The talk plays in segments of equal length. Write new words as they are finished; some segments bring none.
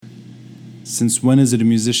Since when is it a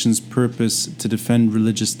musician's purpose to defend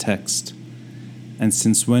religious text? And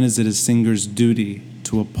since when is it a singer's duty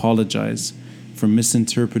to apologize for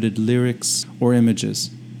misinterpreted lyrics or images?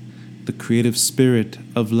 The creative spirit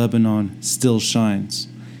of Lebanon still shines,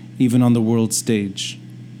 even on the world stage.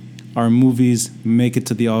 Our movies make it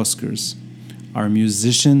to the Oscars. Our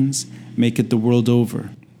musicians make it the world over.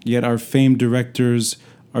 Yet our famed directors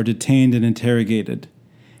are detained and interrogated.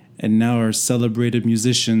 And now our celebrated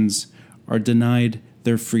musicians are denied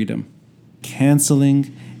their freedom.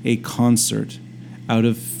 Canceling a concert out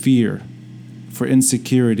of fear for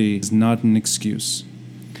insecurity is not an excuse.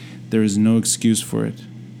 There is no excuse for it.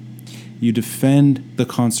 You defend the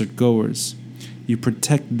concert goers. You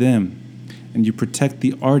protect them, and you protect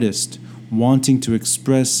the artist wanting to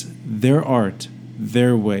express their art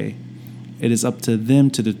their way. It is up to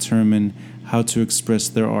them to determine how to express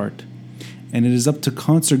their art. And it is up to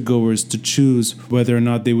concert goers to choose whether or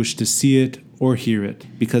not they wish to see it or hear it.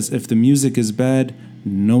 Because if the music is bad,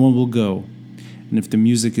 no one will go. And if the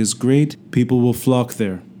music is great, people will flock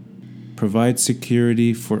there. Provide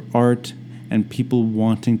security for art and people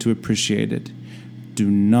wanting to appreciate it.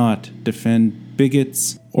 Do not defend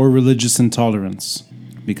bigots or religious intolerance,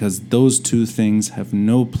 because those two things have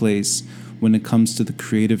no place when it comes to the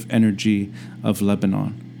creative energy of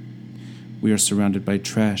Lebanon. We are surrounded by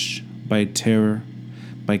trash, by terror,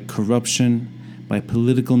 by corruption, by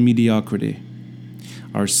political mediocrity.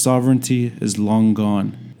 Our sovereignty is long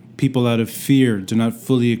gone. People out of fear do not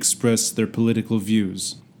fully express their political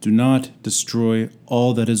views. Do not destroy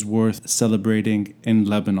all that is worth celebrating in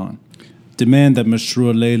Lebanon. Demand that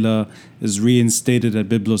Mashrou Leila is reinstated at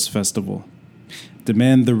Byblos Festival.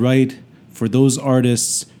 Demand the right for those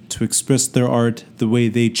artists to express their art the way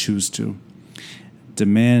they choose to.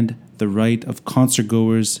 Demand the right of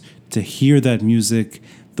concertgoers to hear that music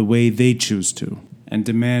the way they choose to. And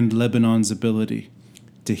demand Lebanon's ability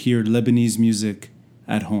to hear Lebanese music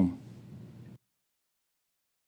at home.